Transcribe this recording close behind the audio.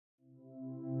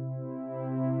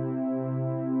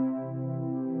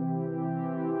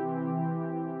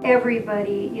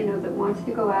Everybody, you know, that wants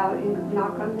to go out and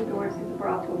knock on the doors of the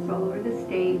brothels all over the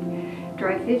state,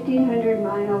 drive 1,500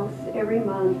 miles every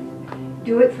month,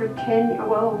 do it for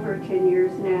well over 10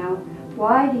 years now.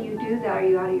 Why do you do that? Are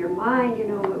you out of your mind? You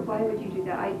know, why would you do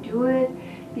that? I do it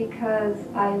because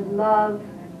I love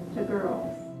the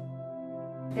girls.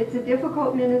 It's a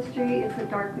difficult ministry, it's a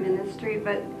dark ministry,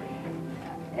 but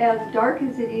as dark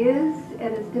as it is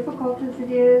and as difficult as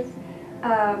it is,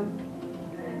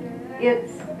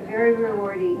 it's very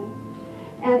rewarding,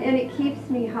 and it keeps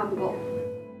me humble.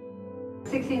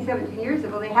 16, 17 years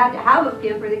ago, they had to have a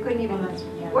pimp or they couldn't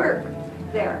even work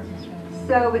there.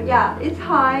 So, but yeah, it's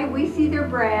high. We see their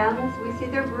brands, we see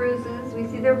their bruises, we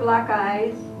see their black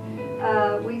eyes,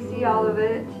 we see all of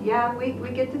it. Yeah, we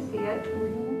get to see it.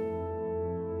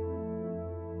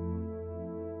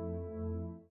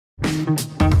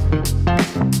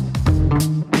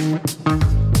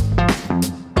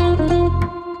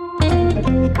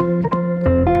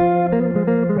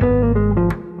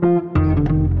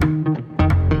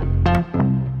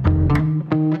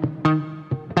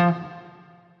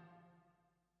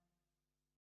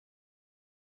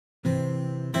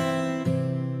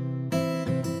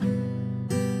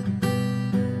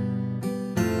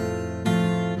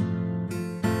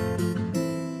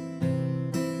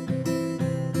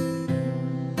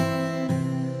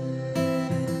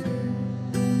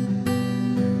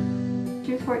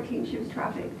 She was 14, she was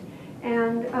trafficked,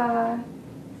 and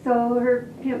so her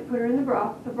pimp put her in the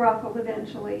brothel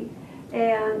eventually,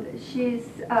 and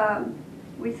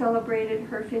we celebrated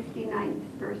her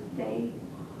 59th birthday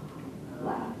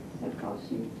last, that's all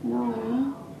she's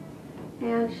known,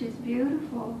 and she's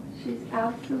beautiful, she's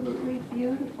absolutely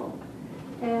beautiful,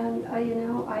 and you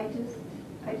know, I just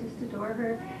adore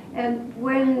her. And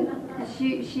when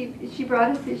she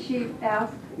brought us, she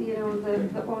asked, you know,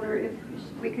 the owner if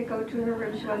we could go to her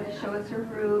room. She wanted to show us her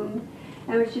room,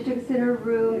 and when she took us in her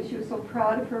room, she was so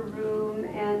proud of her room.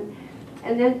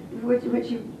 And then what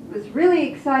she was really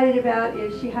excited about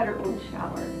is she had her own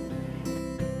shower.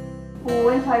 Well,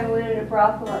 one time we went in a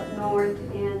brothel up north,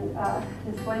 and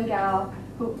this one gal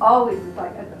who always was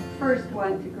like the first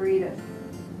one to greet us,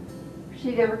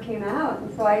 she never came out,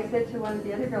 and so I said to one of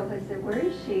the other girls, I said, "Where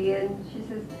is she?" And she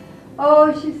says,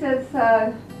 "Oh," she says,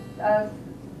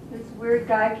 "this weird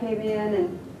guy came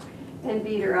in and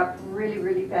beat her up really,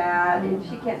 really bad, and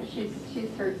she can't. She's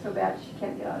hurt so bad she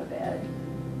can't get out of bed."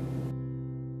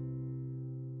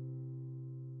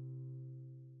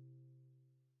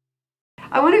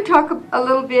 I want to talk a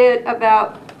little bit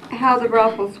about how the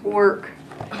brothels work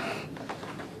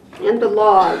and the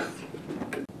laws.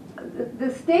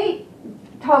 The state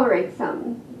tolerates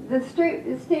them. The state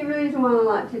really doesn't want a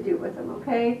lot to do with them,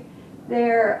 okay?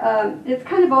 It's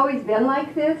kind of always been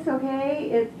like this,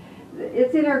 okay?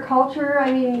 It's in our culture.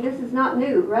 I mean, this is not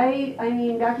new, right? I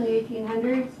mean, back in the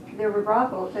 1800s, there were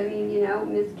brothels. I mean, you know,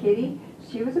 Miss Kitty,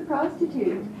 she was a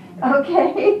prostitute,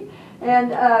 okay?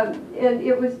 And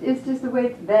it's just the way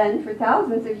it's been for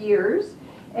thousands of years.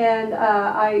 And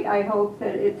I hope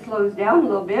that it slows down a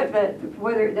little bit, but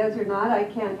whether it does or not, I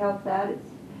can't help that.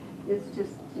 It's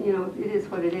just, you know, it is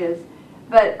what it is.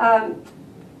 But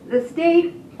the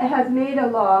state has made a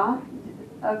law,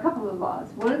 a couple of laws.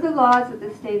 One of the laws that the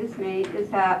state has made is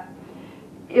that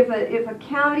if a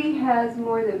county has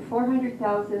more than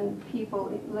 400,000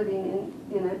 people living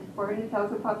in it,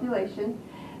 400,000 population,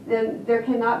 then there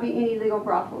cannot be any legal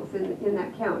brothels in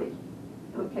that county.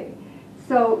 Okay.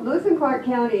 So Lewis and Clark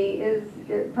County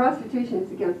prostitution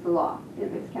is against the law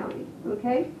in this county,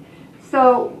 okay?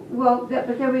 So, well,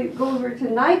 but then we go over to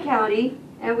Nye County,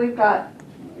 and we've got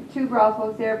 2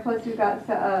 brothels there, plus we've got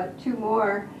 2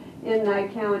 more in Nye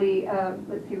County.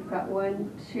 Let's see, we've got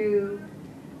 1, 2,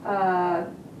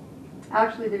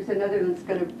 actually there's another one that's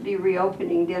going to be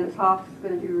reopening. Dennis Hoff's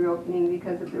going to be reopening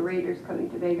because of the Raiders coming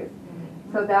to Vegas.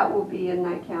 So that will be in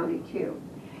Nye County too.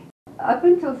 Up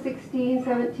until 16,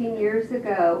 17 years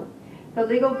ago, the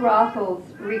legal brothels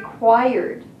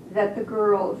required that the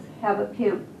girls have a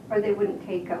pimp or they wouldn't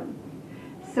take them.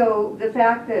 So the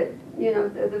fact that, you know,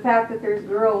 the fact that there's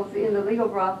girls in the legal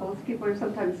brothels, people are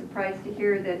sometimes surprised to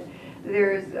hear that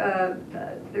there's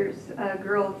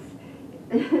girls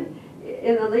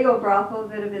in the legal brothels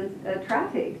that have been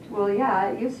trafficked. Well, yeah,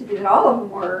 it used to be that all of them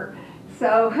were.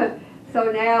 So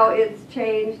now it's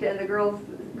changed, and the girls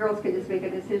can just make a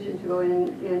decision to go in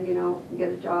and you know, get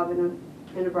a job in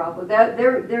a brothel.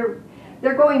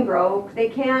 They're going broke. They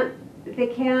can't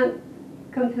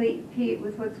compete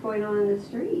with what's going on in the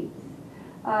streets.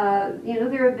 You know,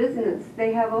 they're a business.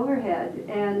 They have overhead,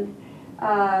 and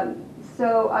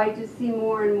so I just see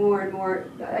more and more and more.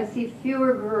 I see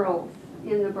fewer girls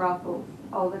in the brothels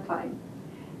all the time,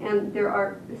 And there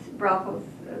are brothels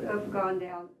that have gone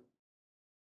down.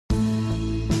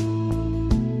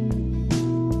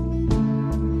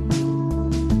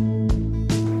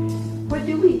 What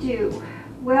do we do?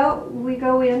 Well, we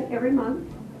go in every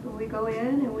month. We go in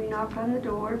and we knock on the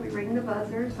door. We ring the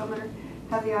buzzer. So I'm going to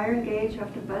have the iron gauge. You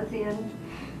have to buzz in.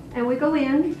 And we go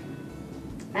in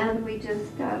and we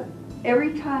just,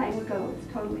 every time we go,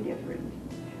 it's totally different.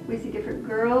 We see different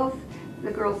girls.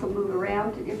 The girls will move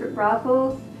around to different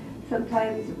brothels.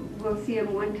 Sometimes we'll see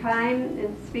them one time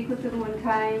and speak with them one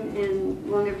time and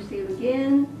we'll never see them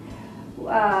again.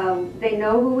 They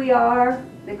know who we are.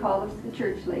 They call us the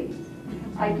church ladies.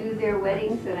 I do their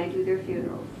weddings and I do their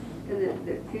funerals. And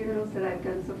the funerals that I've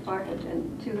done so far have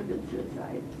been, 2 have been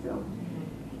suicides. So,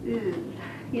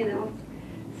 you know.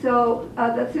 So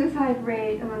the suicide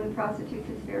rate among the prostitutes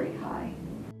is very high.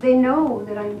 They know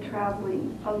that I'm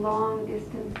traveling a long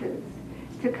distances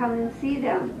to come and see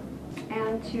them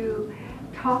and to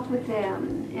talk with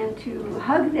them and to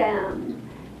hug them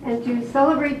and to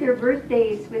celebrate their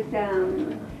birthdays with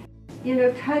them. You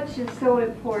know, touch is so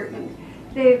important.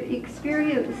 They've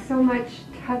experienced so much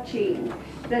touching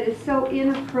that is so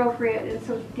inappropriate and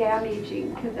so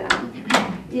damaging to them.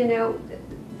 You know,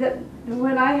 that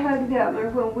when I hug them or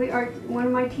one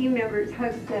of my team members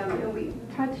hugs them and we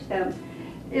touch them,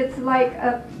 it's like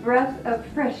a breath of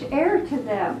fresh air to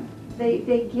them.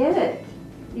 They get it.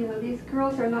 You know, these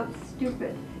girls are not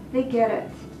stupid. They get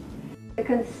it. The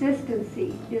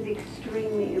consistency is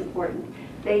extremely important.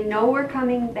 They know we're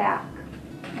coming back.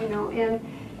 You know, and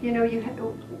you know,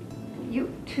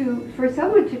 for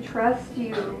someone to trust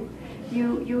you,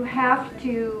 you have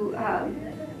to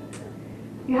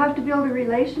build a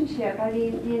relationship. I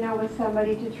mean, you know, with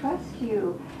somebody to trust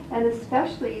you, and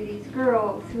especially these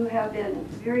girls who have been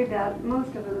very bad.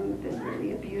 Most of them have been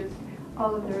really abused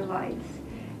all of their lives,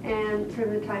 and from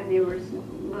the time they were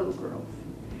little girls.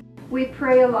 We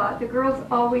pray a lot. The girls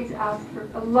always ask for.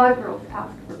 A lot of girls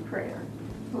ask for prayer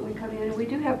when we come in, and we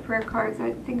do have prayer cards.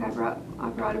 I think I brought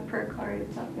a prayer card.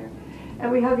 It's up there,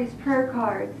 and we have these prayer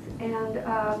cards, and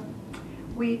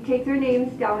we take their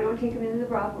names down. We don't take them into the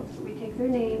brothels, but we take their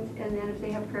names, and then if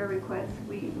they have prayer requests,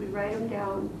 we write them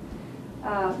down,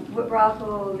 what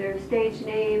brothel, their stage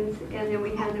names, and then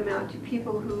we hand them out to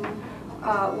people who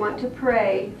want to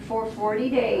pray for 40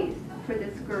 days for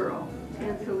this girl.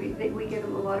 And so we give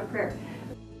them a lot of prayer.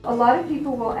 A lot of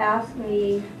people will ask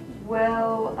me,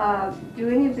 well, do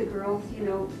any of the girls, you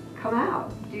know, come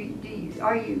out?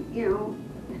 Are you, you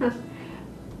know?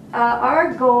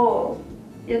 Our goal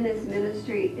in this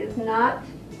ministry is not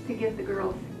to get the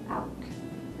girls out.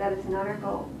 That is not our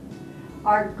goal.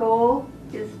 Our goal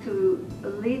is to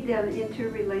lead them into a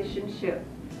relationship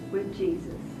with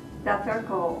Jesus. That's our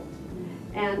goal.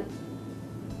 And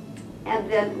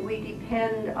then we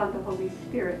depend on the Holy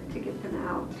Spirit to get them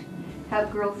out.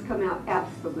 Have girls come out?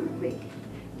 Absolutely.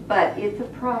 But it's a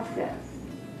process.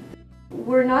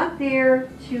 We're not there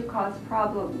to cause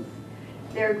problems.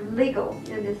 They're legal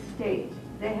in this state.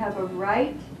 They have a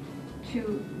right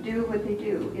to do what they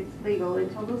do. It's legal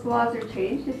until those laws are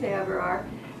changed, if they ever are.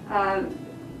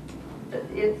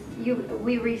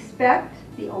 We respect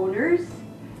the owners.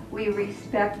 We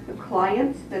respect the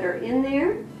clients that are in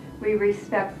there. We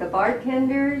respect the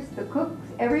bartenders, the cooks,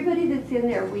 everybody that's in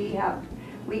there.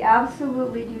 We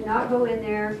absolutely do not go in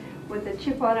there with a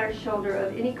chip on our shoulder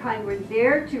of any kind. We're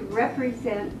there to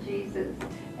represent Jesus,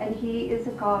 and He is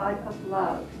a God of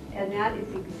love, and that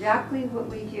is exactly what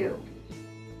we do.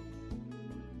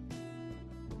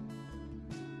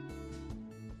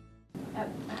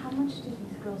 How much do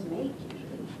these girls make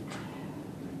usually?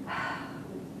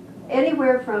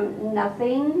 Anywhere from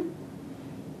nothing,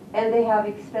 and they have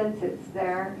expenses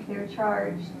there. They're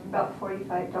charged about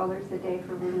 $45 a day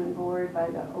for room and board by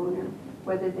the owner,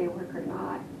 whether they work or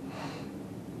not,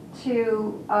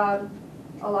 to a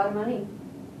lot of money.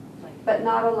 But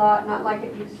not a lot, not like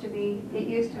it used to be. It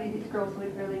used to be these girls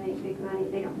would really make big money.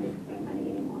 They don't make big money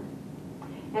anymore.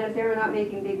 And if they're not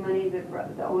making big money, the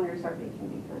owners aren't making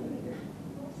big money either.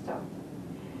 So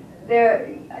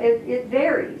it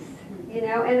varies, you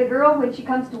know. And the girl, when she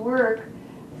comes to work,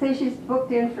 say she's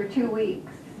booked in for 2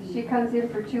 weeks. She comes in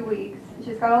for 2 weeks.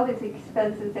 She's got all these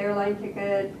expenses, airline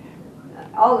ticket,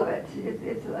 all of it.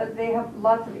 They have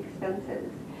lots of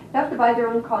expenses. They have to buy their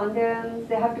own condoms.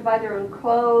 They have to buy their own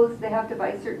clothes. They have to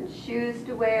buy certain shoes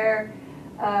to wear.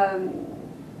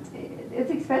 It's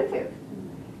expensive,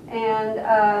 and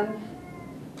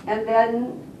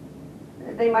then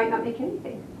they might not make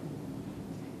anything.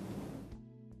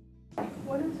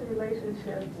 What is the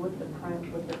relationship with the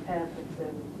pamphlets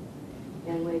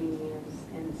young lady lives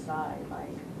inside? Like,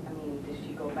 I mean, does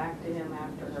she go back to him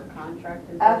after her contract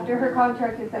is After over? her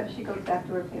contract is up, she goes back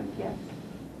to her pimp, yes.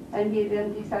 And he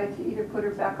then decides to either put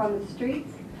her back on the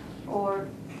streets or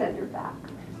send her back.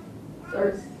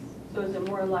 So is it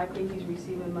more likely he's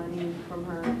receiving money from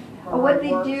her? What they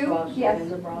do, while she's yes, in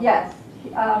the brothel? yes.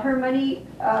 Her money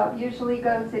usually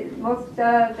goes, most of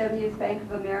them use Bank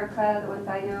of America, the ones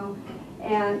I know,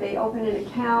 and they open an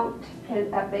account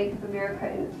at Bank of America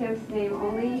in the pimp's name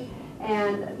only,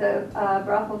 and the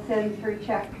brothel sends her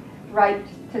check right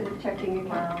to the checking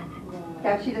account.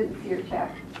 Yeah, she doesn't see her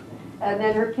check. And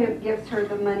then her pimp gives her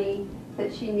the money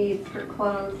that she needs for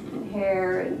clothes and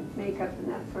hair and makeup and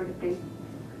that sort of thing.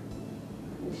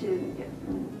 And she doesn't get,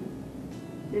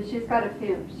 if she's got a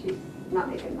pimp, she's not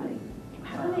making money.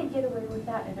 How do they get away with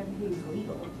that if everything's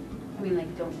legal? I mean, like,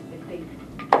 if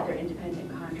they're independent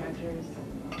contractors,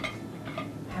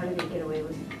 how do they get away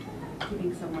with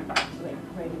giving someone, like,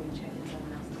 writing a check in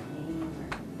someone else's name?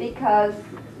 Because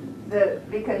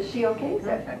she okays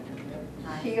it.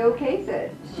 She okays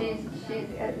it.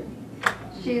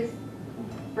 She's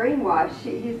brainwashed.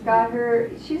 He's got her.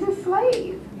 She's a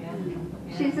slave. Yeah.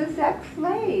 She's a sex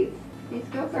slave. These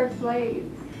girls are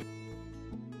slaves.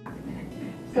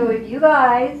 So if you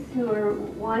guys who are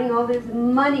wanting all this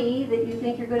money that you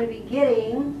think you're going to be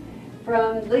getting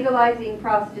from legalizing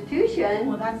prostitution.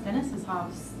 Well, that's Dennis's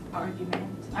house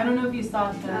argument. I don't know if you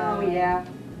saw the Oh yeah,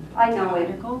 I know it.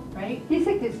 article, right? He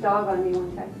sicked his dog on me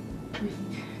one time.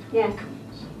 Yeah.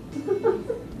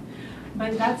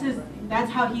 But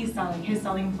that's how he's selling. His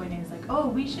selling point is like, oh,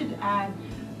 we should add,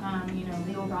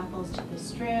 legal brothels to the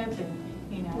strip, and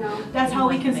No. that's how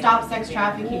we can stop sex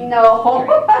trafficking. No.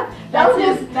 That's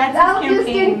that'll his just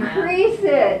campaign. increase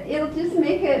it. It'll just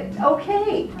make it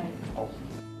okay. Right.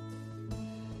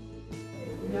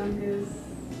 Youngest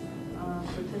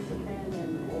participant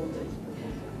and oldest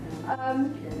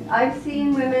participant? I've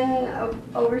seen women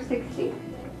over 60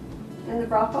 in the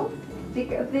brothels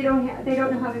because they don't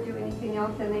know how to do anything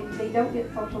else, and they don't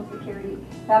get Social Security.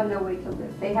 They have no way to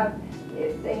live. They have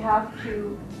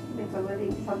to make a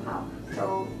living somehow.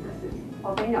 So this is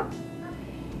all they know.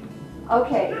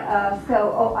 Okay,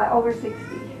 over 60.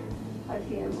 I've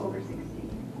seen them over 60.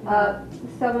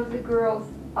 Some of the girls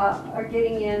are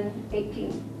getting in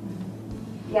 18.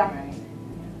 Yeah. Right.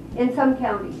 In some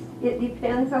counties. It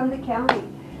depends on the county.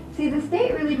 See, the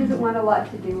state really doesn't want a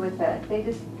lot to do with it. They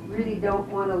just really don't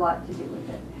want a lot to do with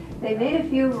it. They made a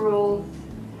few rules.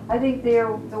 I think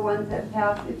they're the ones that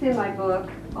passed. It's in my book,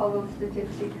 all those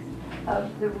statistics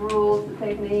of the rules that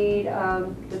they've made.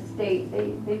 The state,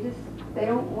 they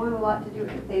don't want a lot to do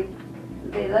with it.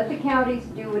 They let the counties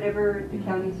do whatever the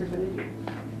counties are going to do.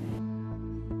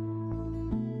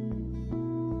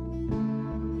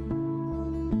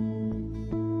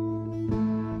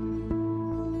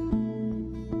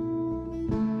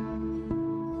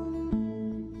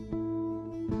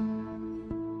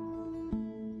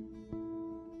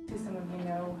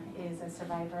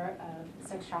 Survivor of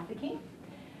sex trafficking.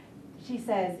 She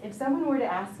says, if someone were to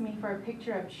ask me for a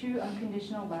picture of true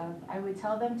unconditional love, I would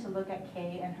tell them to look at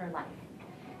Kay and her life.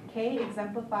 Kay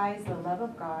exemplifies the love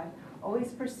of God,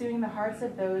 always pursuing the hearts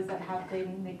of those that have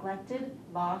been neglected,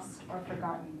 lost, or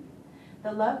forgotten.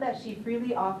 The love that she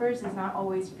freely offers is not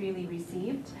always freely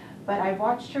received, but I've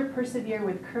watched her persevere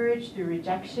with courage through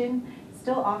rejection,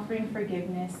 still offering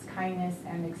forgiveness, kindness,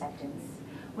 and acceptance.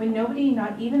 When nobody,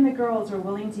 not even the girls, were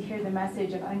willing to hear the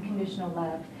message of unconditional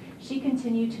love, she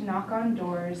continued to knock on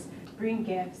doors, bring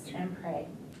gifts, and pray.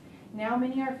 Now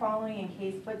many are following in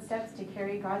Kay's footsteps to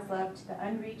carry God's love to the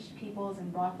unreached peoples in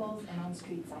brothels and on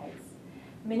street sides.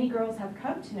 Many girls have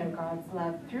come to know God's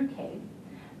love through Kay,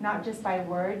 not just by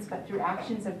words, but through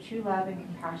actions of true love and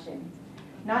compassion.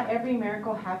 Not every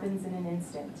miracle happens in an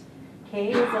instant.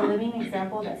 Kay is a living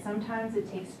example that sometimes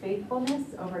it takes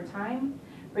faithfulness over time,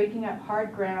 breaking up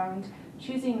hard ground,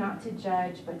 choosing not to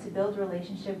judge, but to build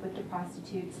relationship with the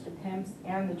prostitutes, the pimps,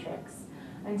 and the tricks,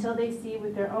 until they see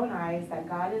with their own eyes that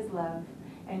God is love,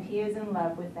 and He is in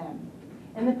love with them.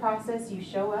 In the process, you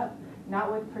show up, not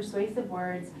with persuasive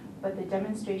words, but the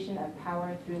demonstration of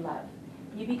power through love.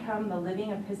 You become the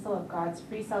living epistle of God's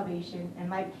free salvation, and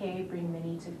like Kay, bring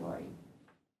many to glory.